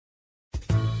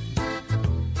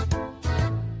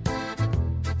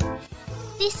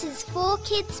This is For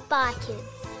Kids by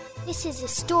Kids. This is a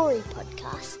story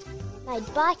podcast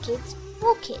made by kids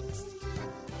for kids.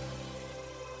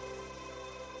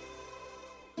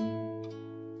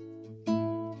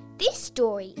 This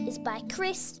story is by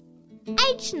Chris,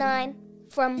 age 9,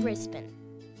 from Brisbane.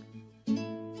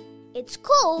 It's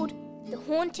called The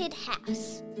Haunted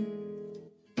House.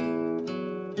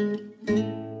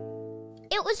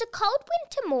 It was a cold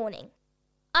winter morning.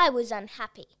 I was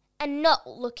unhappy and not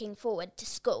looking forward to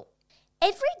school.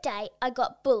 Every day I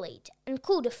got bullied and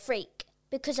called a freak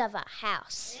because of our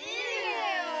house.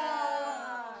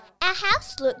 Our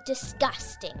house looked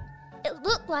disgusting. It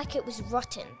looked like it was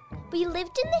rotten. We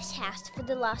lived in this house for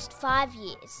the last 5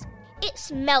 years. It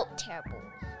smelled terrible,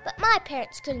 but my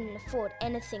parents couldn't afford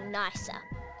anything nicer.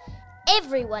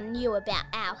 Everyone knew about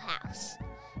our house.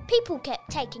 People kept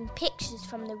taking pictures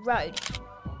from the road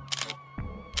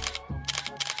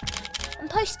and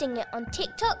posting it on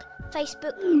TikTok,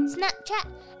 Facebook, Snapchat,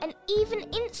 and even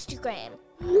Instagram.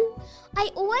 I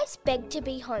always begged to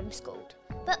be homeschooled,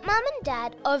 but Mum and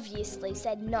Dad obviously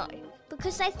said no,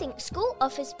 because they think school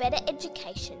offers better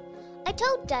education. I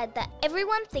told Dad that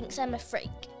everyone thinks I'm a freak,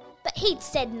 but he'd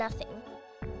said nothing.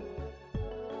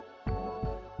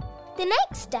 The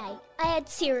next day, I had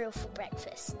cereal for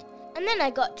breakfast, and then I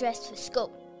got dressed for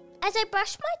school. As I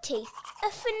brushed my teeth,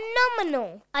 a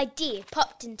phenomenal idea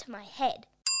popped into my head.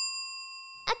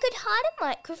 I could hide a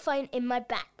microphone in my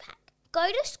backpack, go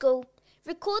to school,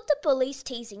 record the bullies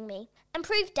teasing me, and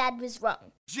prove Dad was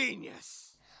wrong.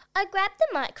 Genius! I grabbed the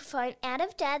microphone out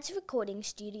of Dad's recording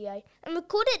studio and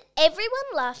recorded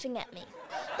everyone laughing at me.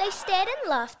 They stared and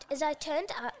laughed as I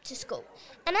turned up to school,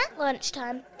 and at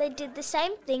lunchtime they did the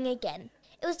same thing again.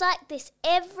 It was like this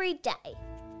every day.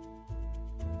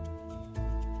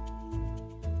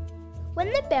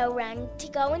 When the bell rang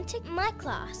to go into my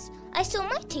class, I saw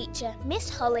my teacher, Miss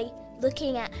Holly,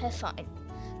 looking at her phone.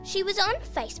 She was on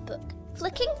Facebook,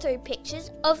 flicking through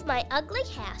pictures of my ugly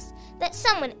house that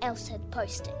someone else had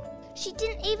posted. She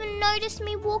didn't even notice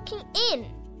me walking in.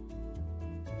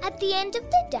 At the end of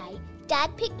the day,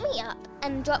 Dad picked me up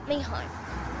and dropped me home.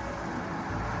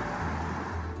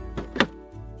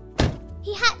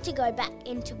 He had to go back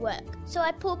into work, so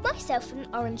I poured myself an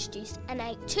orange juice and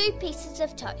ate 2 pieces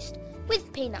of toast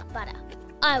with peanut butter.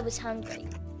 I was hungry.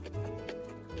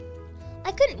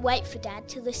 I couldn't wait for Dad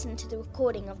to listen to the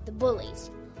recording of the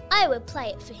bullies. I would play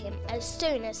it for him as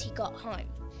soon as he got home.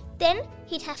 Then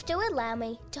he'd have to allow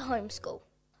me to homeschool.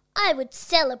 I would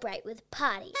celebrate with a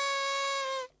party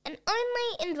and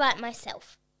only invite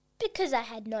myself because I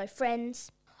had no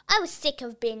friends. I was sick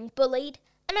of being bullied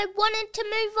and I wanted to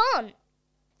move on.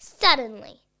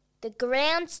 Suddenly, the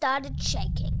ground started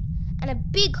shaking and a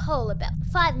big hole about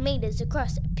 5 meters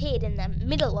across appeared in the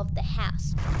middle of the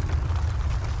house,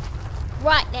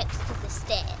 right next to the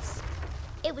stairs.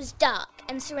 It was dark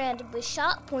and surrounded with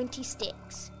sharp, pointy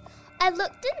sticks. I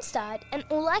looked inside and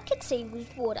all I could see was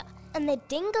water and the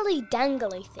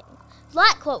dingly-dangly thing,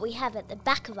 like what we have at the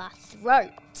back of our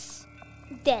throats.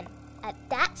 Then, at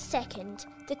that second,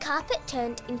 the carpet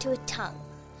turned into a tongue.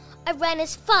 I ran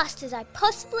as fast as I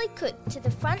possibly could to the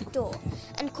front door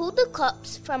and called the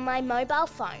cops from my mobile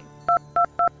phone.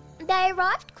 They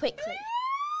arrived quickly.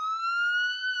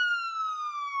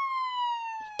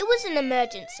 It was an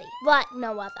emergency, like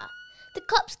no other. The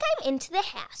cops came into the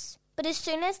house, but as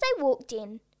soon as they walked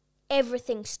in,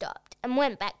 everything stopped and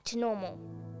went back to normal.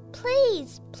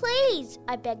 Please, please,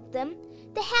 I begged them.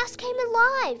 The house came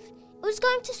alive. It was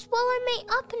going to swallow me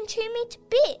up and chew me to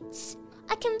bits.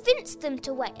 I convinced them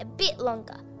to wait a bit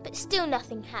longer, but still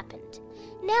nothing happened.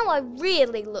 Now I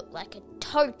really look like a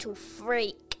total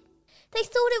freak. They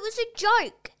thought it was a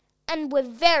joke and were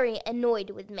very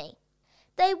annoyed with me.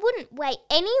 They wouldn't wait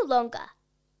any longer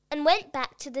and went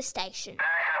back to the station.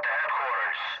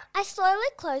 I slowly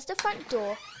closed the front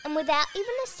door, and without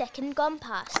even a second gone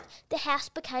past, the house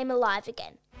became alive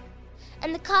again.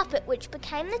 And the carpet, which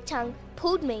became the tongue,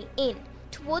 pulled me in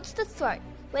towards the throat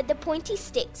where the pointy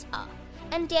sticks are,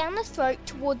 and down the throat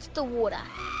towards the water.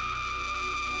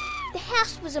 The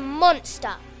house was a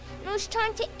monster and was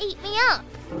trying to eat me up.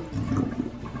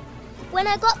 When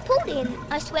I got pulled in,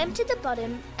 I swam to the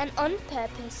bottom and on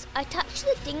purpose I touched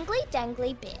the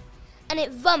dingly-dangly bit and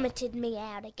it vomited me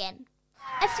out again.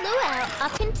 I flew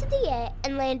out up into the air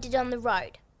and landed on the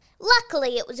road.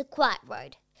 Luckily it was a quiet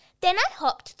road. Then I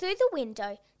hopped through the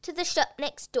window to the shop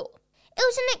next door. It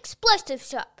was an explosive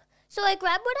shop, so I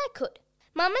grabbed what I could.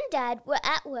 Mum and Dad were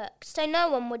at work, so no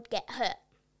one would get hurt.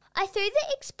 I threw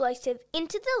the explosive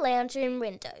into the lounge room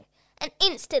window and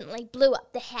instantly blew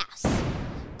up the house.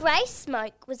 Grey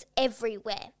smoke was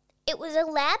everywhere. It was a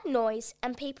loud noise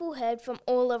and people heard from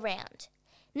all around.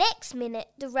 Next minute,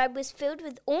 the road was filled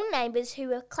with all neighbours who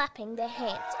were clapping their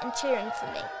hands and cheering for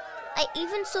me. I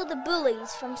even saw the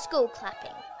bullies from school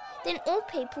clapping. Then all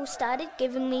people started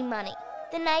giving me money.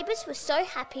 The neighbours were so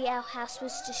happy our house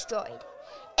was destroyed.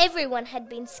 Everyone had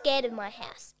been scared of my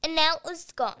house, and now it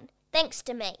was gone, thanks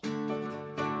to me.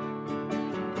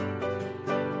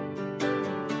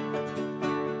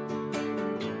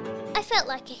 I felt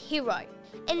like a hero,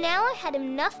 and now I had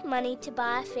enough money to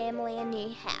buy our family a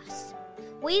new house.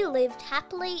 We lived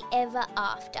happily ever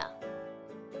after.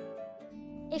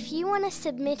 If you want to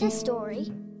submit a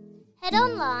story, head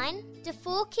online to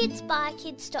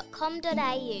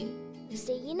 4kidsbykids.com.au.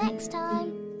 See you next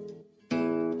time.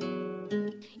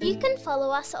 You can follow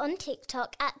us on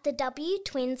TikTok at the W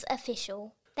Twins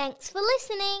Official. Thanks for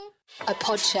listening. A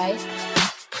Podshape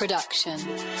production.